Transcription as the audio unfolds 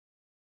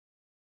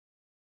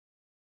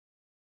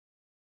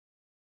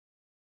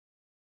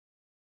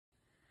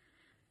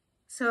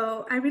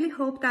So I really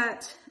hope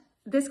that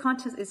this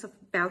content is of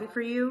value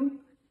for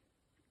you.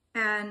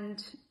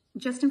 And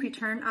just in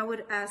return, I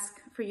would ask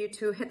for you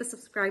to hit the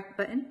subscribe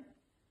button,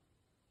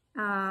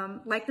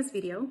 like this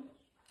video,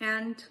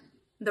 and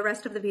the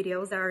rest of the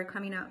videos that are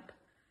coming up.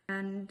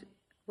 And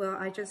well,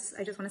 I just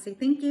want to say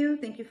thank you.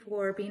 Thank you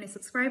for being a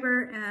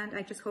subscriber, and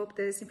I just hope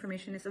this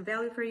information is of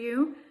value for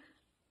you.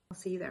 I'll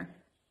see you there.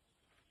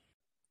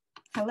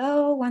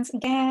 Hello once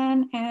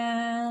again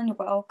and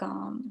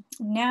welcome.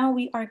 Now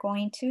we are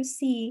going to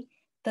see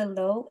the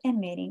low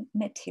emitting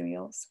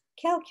materials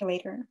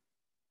calculator.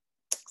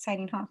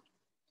 Exciting, huh?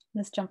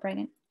 Let's jump right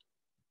in.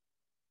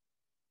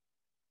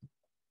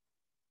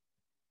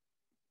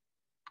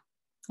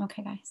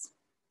 Okay, guys,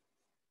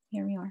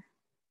 here we are.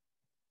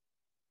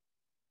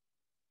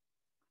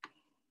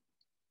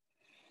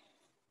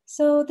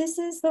 So this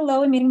is the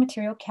low emitting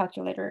material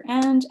calculator.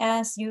 And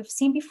as you've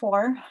seen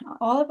before,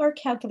 all of our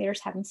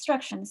calculators have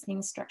instructions, the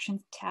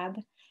instructions tab,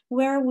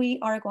 where we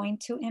are going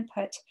to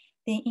input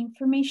the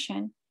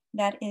information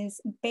that is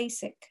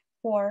basic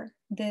for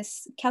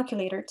this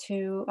calculator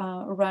to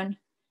run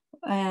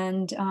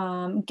and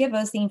give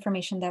us the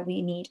information that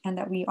we need and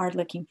that we are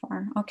looking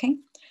for, okay?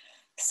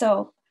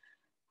 So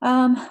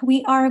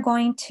we are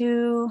going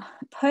to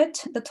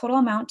put the total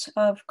amount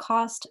of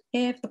cost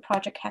if the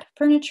project had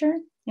furniture.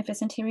 If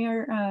it's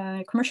interior,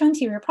 commercial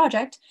interior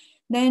project,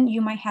 then you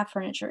might have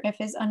furniture.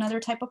 If it's another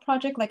type of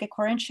project like a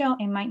core and shell,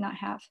 it might not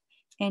have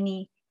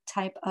any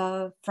type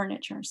of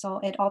furniture. So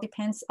it all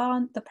depends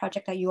on the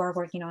project that you are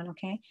working on,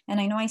 okay?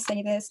 And I know I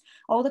say this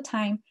all the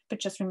time, but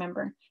just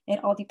remember,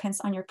 it all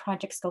depends on your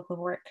project scope of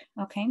work,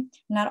 okay?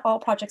 Not all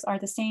projects are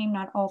the same.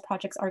 Not all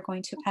projects are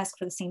going to ask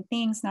for the same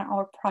things. Not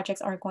all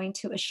projects are going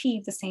to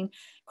achieve the same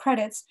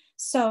credits.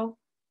 So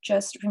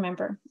just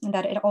remember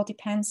that it all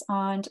depends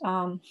on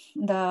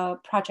the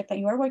project that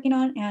you are working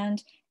on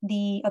and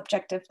the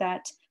objective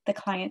that the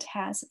client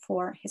has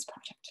for his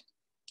project,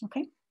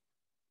 okay?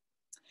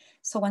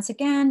 So once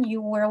again, you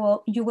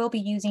will be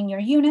using your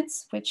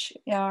units, which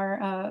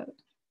are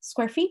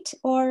square feet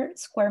or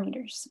square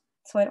meters.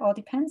 So it all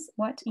depends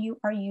what you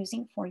are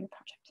using for your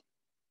project.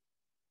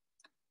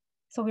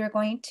 So we are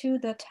going to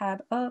the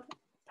tab of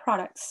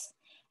products.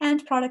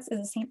 And products is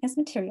the same as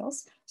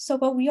materials. So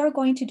what we are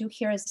going to do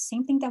here is the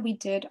same thing that we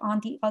did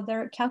on the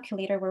other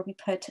calculator where we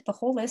put the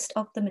whole list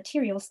of the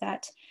materials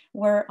that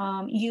were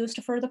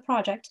used for the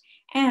project.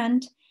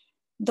 And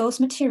those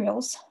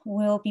materials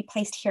will be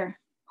placed here.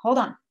 Hold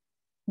on.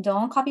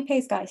 Don't copy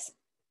paste, guys.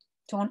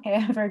 Don't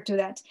ever do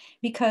that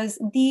because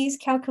these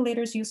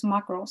calculators use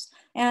macros.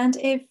 And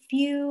if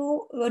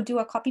you do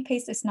a copy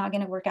paste, it's not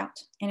going to work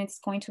out and it's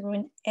going to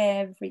ruin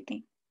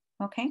everything.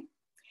 Okay?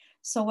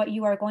 So what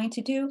you are going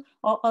to do,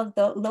 all of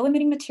the low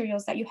emitting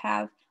materials that you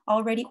have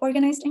already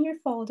organized in your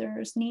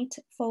folders, neat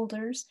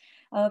folders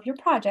of your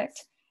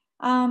project,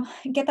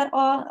 get that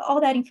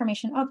all that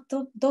information of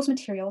those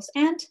materials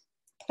and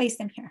place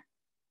them here.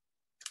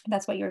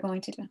 That's what you're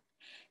going to do.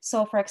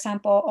 So for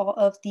example, all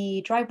of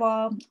the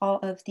drywall, all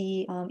of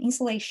the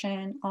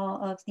insulation,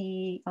 all of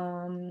the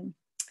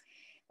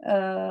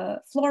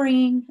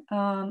flooring,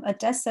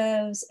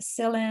 adhesives,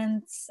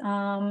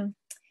 sealants,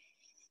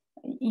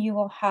 you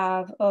will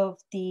have of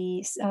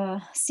the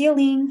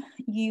ceiling,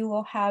 you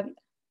will have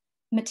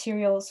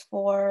materials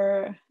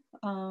for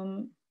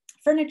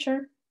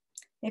furniture.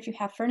 If you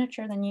have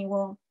furniture, then you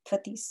will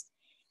put this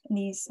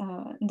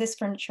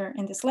furniture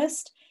in this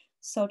list.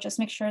 So just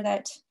make sure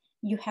that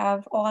you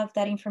have all of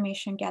that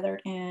information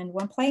gathered in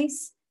one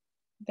place,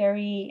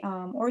 very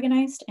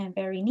organized and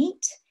very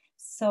neat.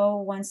 So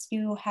once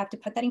you have to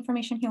put that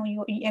information here,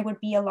 it would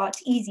be a lot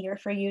easier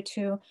for you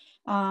to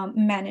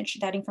manage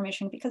that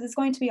information because it's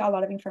going to be a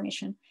lot of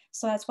information.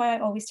 So that's why I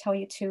always tell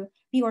you to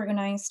be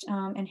organized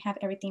and have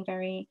everything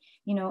very,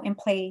 in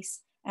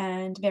place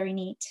and very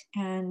neat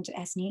and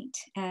as neat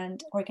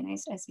and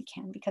organized as we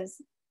can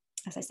because,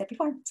 as I said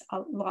before, it's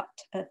a lot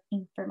of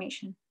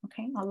information,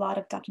 okay? A lot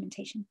of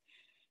documentation.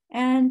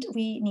 And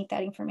we need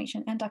that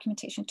information and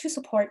documentation to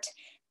support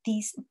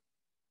these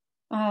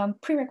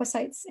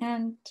prerequisites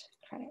and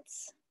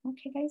credits.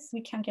 Okay, guys, we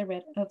can't get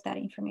rid of that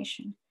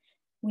information.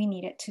 We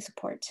need it to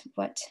support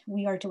what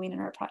we are doing in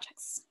our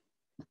projects.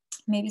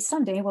 Maybe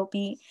someday will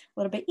be a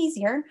little bit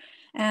easier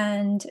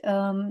and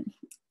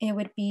it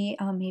would be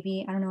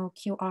maybe, I don't know,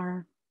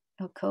 QR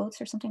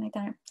codes or something like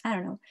that. I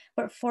don't know.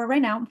 But for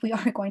right now, we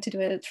are going to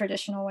do it a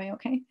traditional way,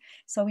 okay?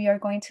 So we are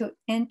going to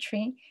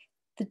entry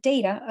the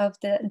data of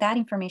that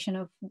information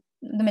of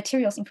the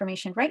materials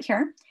information right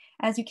here.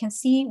 As you can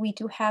see, we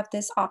do have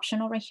this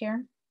optional right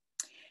here.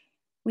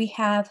 We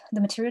have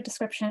the material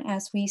description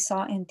as we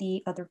saw in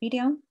the other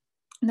video,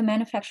 the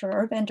manufacturer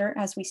or vendor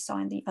as we saw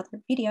in the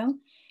other video,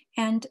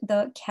 and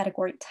the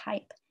category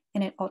type.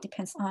 And it all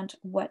depends on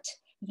what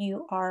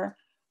you are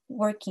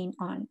working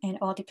on and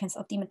it all depends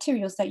on the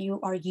materials that you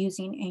are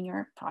using in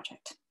your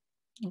project.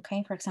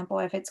 Okay, for example,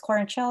 if it's core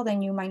and shell,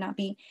 then you might not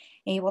be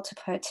able to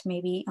put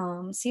maybe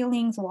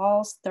ceilings,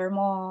 walls,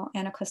 thermal,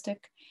 and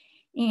acoustic.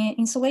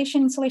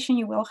 Insulation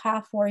you will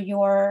have for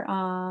your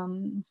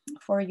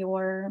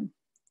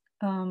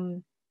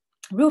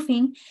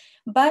roofing.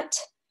 But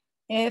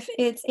if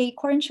it's a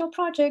core and chill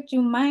project,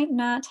 you might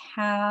not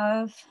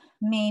have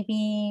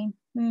maybe,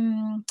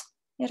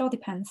 it all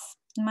depends.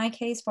 In my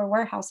case, for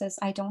warehouses,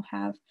 I don't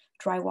have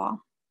drywall.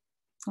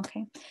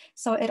 Okay,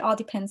 so it all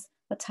depends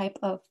what type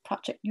of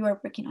project you are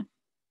working on.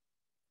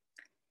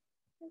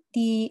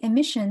 The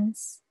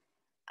emissions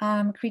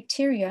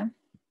criteria,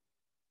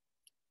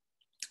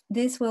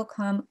 this will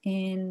come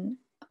in,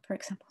 for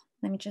example,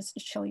 let me just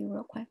show you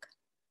real quick.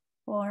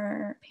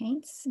 For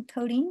paints and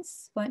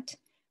coatings, what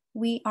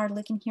we are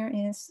looking here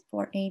is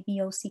for a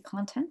VOC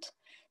content.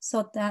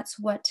 So that's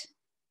what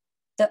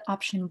the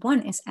option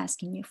 1 is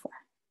asking you for,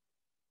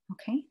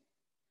 okay?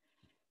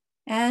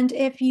 And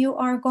if you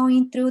are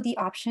going through the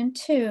option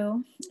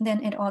 2,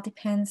 then it all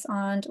depends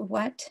on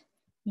what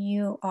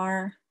you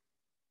are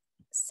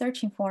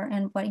searching for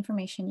and what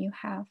information you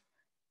have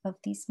of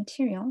these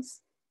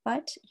materials,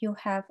 but you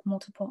have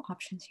multiple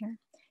options here.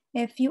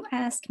 If you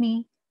ask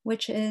me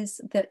which is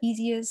the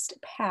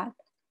easiest path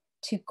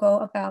to go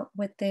about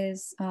with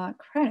this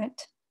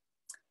credit,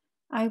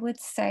 I would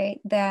say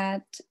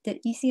that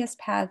the easiest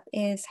path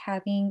is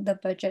having the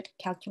budget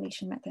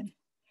calculation method,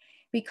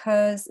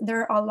 because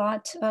there are a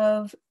lot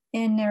of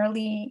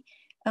inherently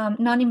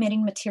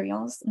non-emitting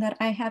materials that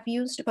I have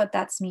used, but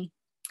that's me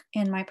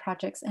in my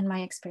projects and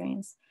my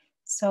experience.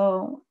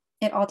 So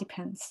it all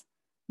depends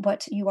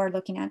what you are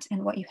looking at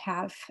and what you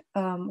have,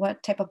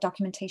 what type of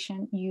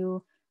documentation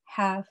you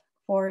have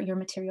for your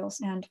materials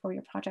and for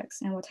your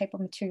projects, and what type of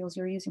materials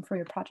you're using for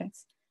your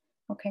projects.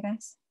 Okay,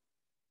 guys?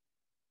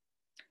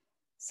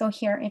 So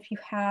here, if you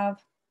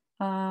have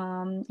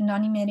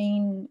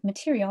non-emitting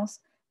materials,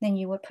 then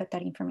you would put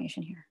that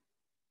information here.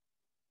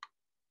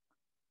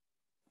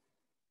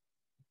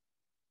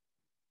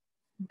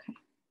 Okay.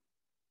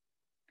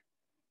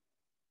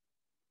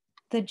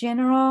 The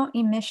general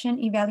emission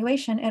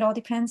evaluation, it all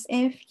depends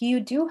if you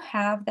do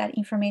have that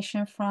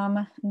information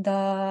from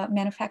the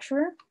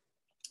manufacturer.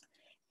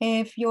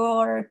 If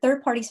your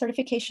third-party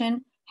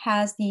certification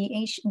has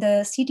the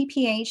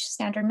CDPH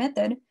standard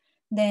method,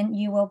 then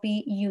you will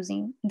be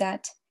using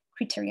that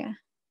criteria.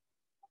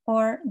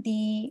 Or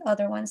the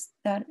other ones,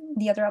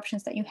 the other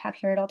options that you have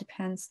here, it all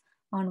depends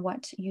on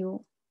what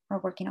you are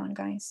working on,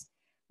 guys.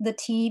 The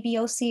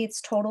TVOC, it's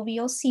total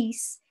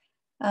VOCs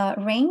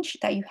range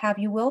that you have.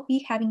 You will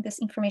be having this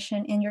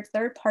information in your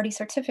third-party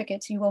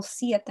certificates. You will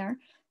see it there.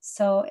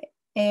 So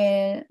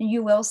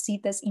you will see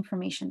this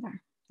information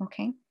there,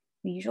 okay?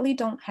 We usually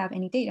don't have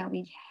any data.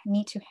 We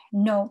need to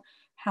know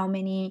how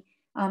many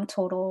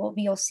total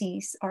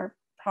VOCs our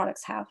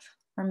products have,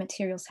 our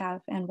materials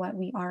have, and what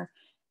we are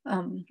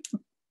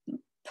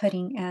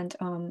putting and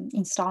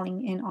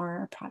installing in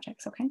our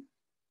projects, okay?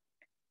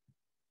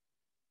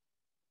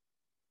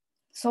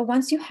 So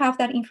once you have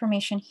that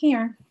information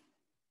here,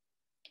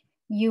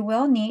 you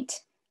will need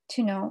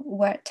to know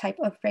what type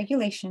of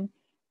regulation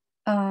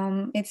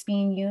it's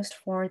being used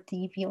for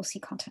the VOC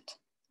content,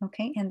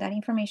 okay? And that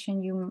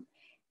information, you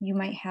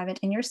might have it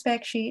in your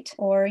spec sheet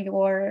or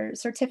your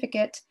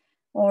certificate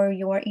or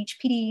your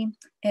HPD.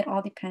 It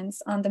all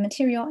depends on the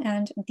material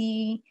and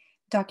the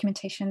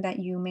documentation that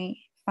you may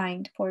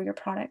find for your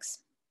products,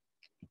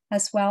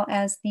 as well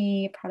as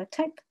the product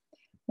type.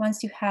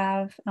 Once you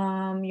have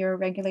your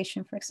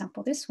regulation, for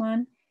example, this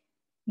one,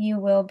 you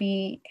will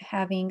be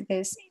having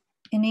this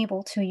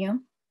enabled to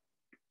you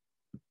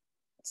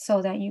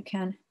so that you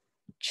can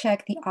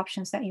check the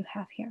options that you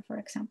have here, for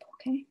example,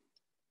 okay?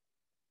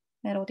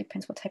 That all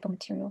depends what type of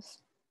materials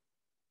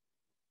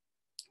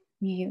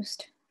you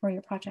used for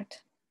your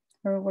project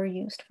or were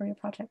used for your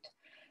project.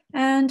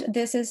 And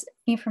this is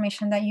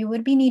information that you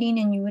would be needing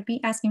and you would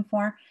be asking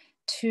for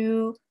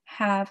to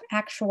have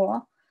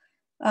actual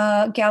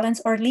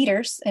gallons or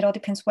liters. It all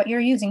depends what you're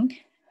using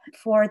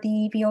for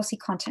the VOC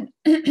content.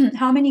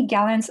 How many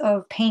gallons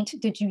of paint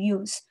did you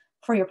use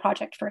for your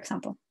project, for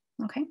example,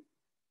 okay?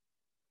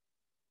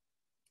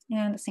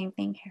 And the same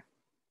thing here.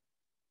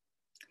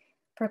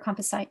 For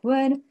composite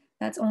wood,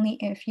 that's only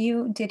if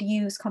you did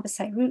use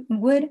composite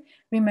wood.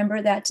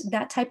 Remember that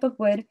that type of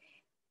wood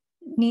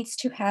needs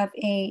to have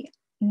a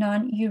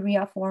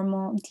non-urea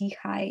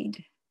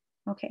formaldehyde,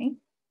 okay?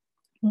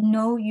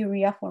 No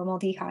urea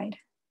formaldehyde.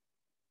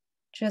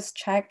 Just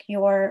check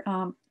your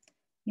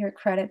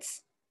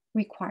credits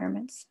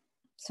requirements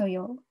so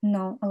you'll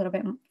know a little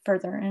bit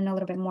further and a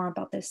little bit more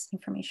about this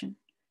information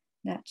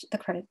that the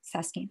credit's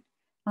asking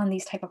on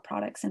these type of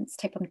products and this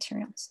type of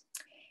materials.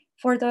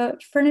 For the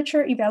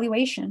furniture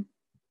evaluation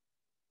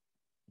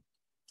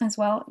as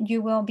well,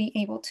 you will be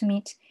able to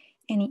meet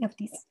any of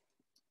these,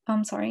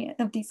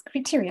 of these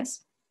criteria.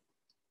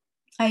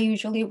 I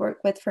usually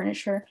work with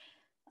furniture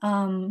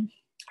Herman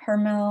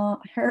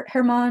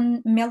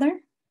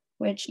Miller,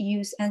 which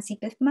use ANSI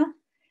BIFMA,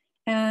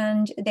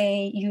 and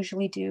they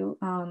usually do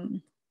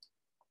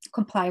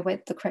comply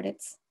with the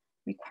credits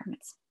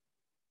requirements.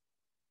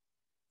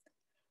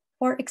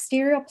 For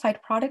exterior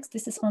applied products,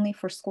 this is only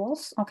for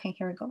schools. Okay,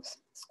 here it goes.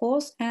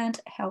 Schools and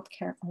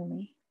healthcare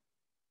only.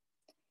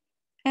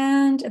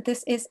 And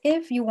this is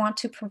if you want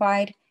to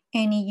provide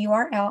any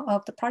URL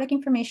of the product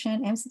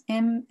information,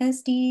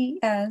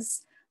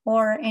 MSDS,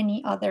 or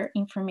any other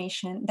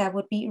information that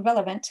would be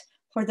relevant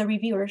for the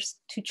reviewers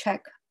to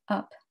check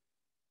up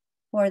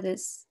for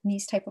these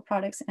type of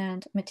products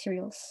and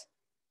materials.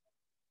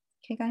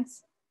 Okay,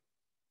 guys?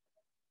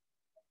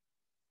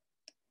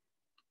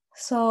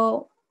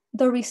 So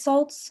the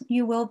results,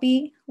 you will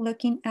be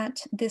looking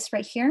at this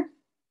right here.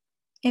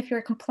 If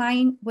you're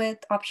complying with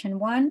option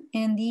 1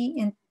 in the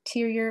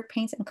interior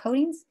paints and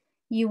coatings,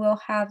 you will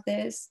have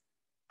this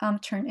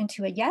turned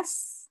into a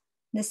yes,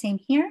 the same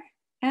here,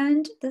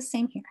 and the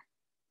same here.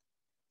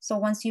 So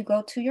once you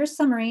go to your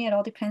summary, it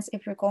all depends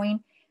if you're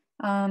going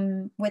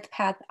with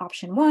path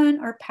option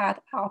 1 or path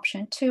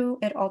option 2.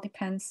 It all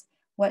depends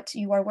what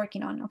you are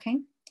working on, okay?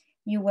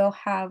 You will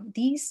have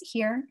these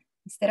here.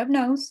 Instead of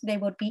no's, they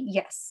would be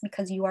yes,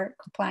 because you are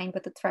complying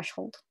with the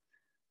threshold,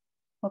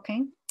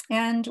 okay?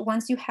 And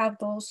once you have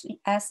those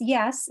as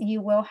yes,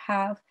 you will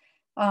have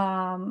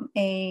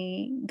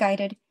a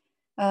guided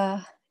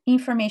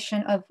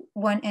information of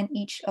one and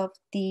each of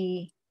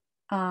the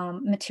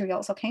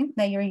materials, okay,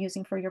 that you're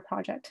using for your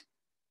project.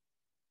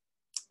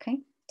 Okay,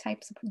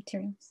 types of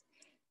materials.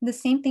 The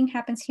same thing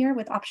happens here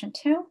with option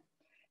 2.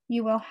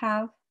 You will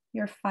have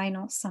your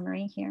final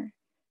summary here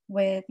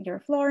with your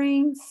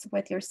floorings,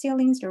 with your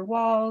ceilings, your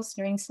walls,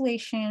 your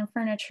insulation,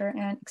 furniture,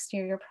 and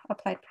exterior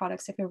applied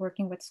products if you're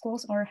working with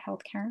schools or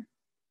healthcare.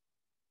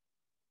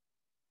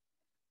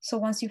 So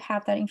once you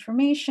have that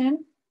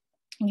information,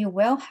 you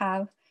will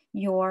have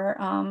your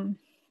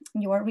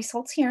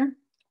results here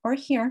or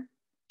here.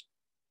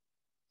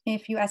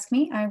 If you ask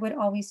me, I would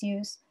always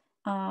use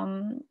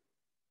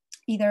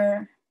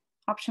either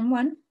option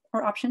 1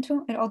 or option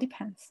 2. It all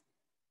depends.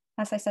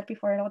 As I said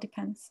before, it all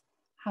depends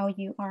how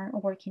you are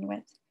working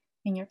with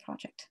in your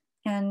project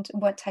and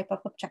what type of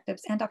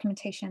objectives and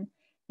documentation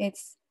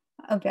it's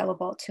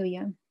available to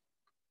you.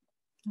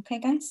 Okay,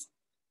 guys,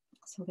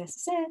 so this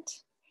is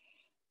it.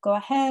 Go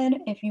ahead,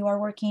 if you are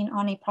working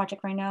on a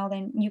project right now,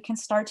 then you can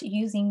start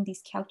using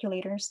these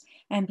calculators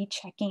and be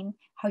checking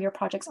how your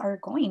projects are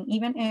going.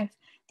 Even if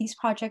these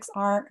projects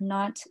are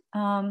not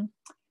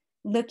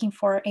looking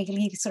for a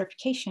LEED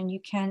certification, you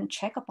can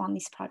check up on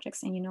these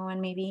projects and,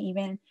 and maybe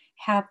even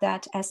have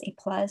that as a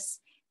plus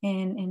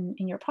in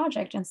your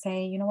project and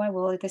say, you know what,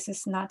 well, this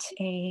is not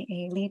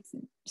a LEED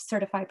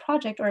certified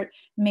project, or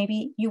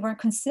maybe you weren't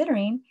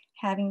considering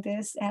having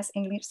this as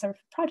a LEED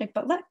certified project,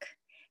 but look,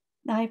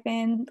 I've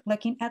been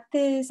looking at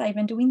this, I've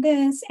been doing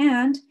this,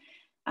 and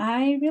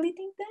I really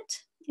think that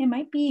it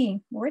might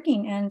be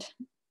working and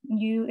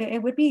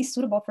it would be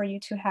suitable for you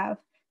to have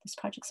this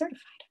project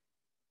certified.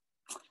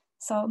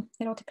 So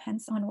it all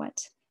depends on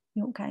what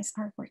you guys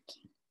are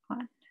working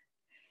on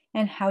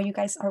and how you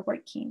guys are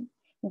working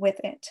with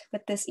it,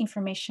 with this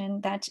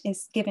information that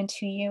is given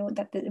to you,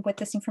 with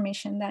this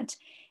information that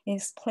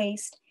is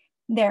placed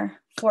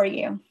there for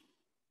you.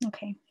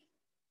 Okay.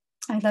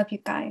 I love you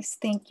guys.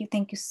 Thank you.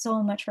 Thank you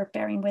so much for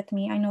bearing with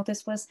me. I know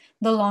this was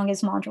the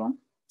longest module,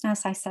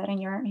 as I said in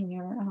your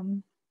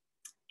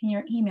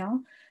email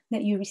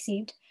that you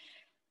received.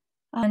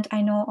 And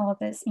I know all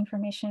this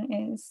information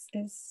is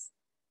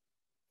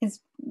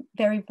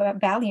very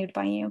valued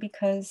by you,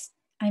 because,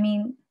 I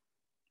mean,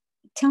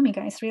 tell me,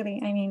 guys,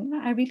 really, I mean,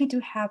 I really do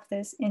have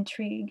this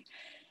intrigue.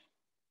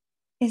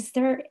 Is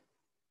there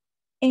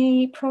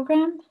a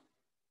program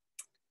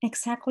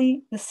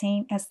exactly the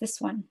same as this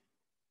one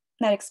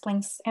that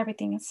explains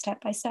everything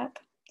step by step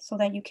so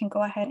that you can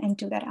go ahead and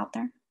do that out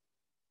there?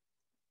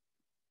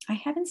 I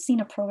haven't seen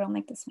a program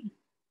like this one.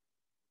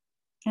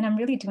 And I'm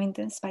really doing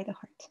this by the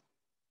heart.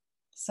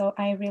 So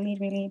I really,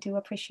 really do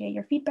appreciate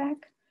your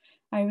feedback.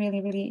 I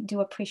really, really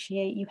do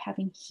appreciate you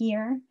having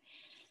here.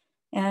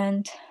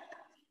 And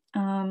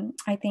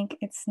I think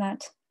it's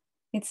not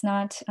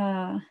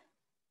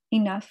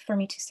enough for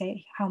me to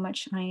say how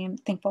much I am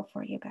thankful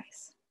for you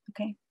guys.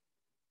 Okay.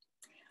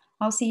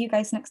 I'll see you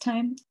guys next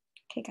time.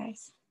 Okay,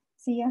 guys.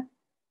 See ya.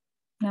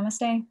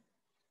 Namaste.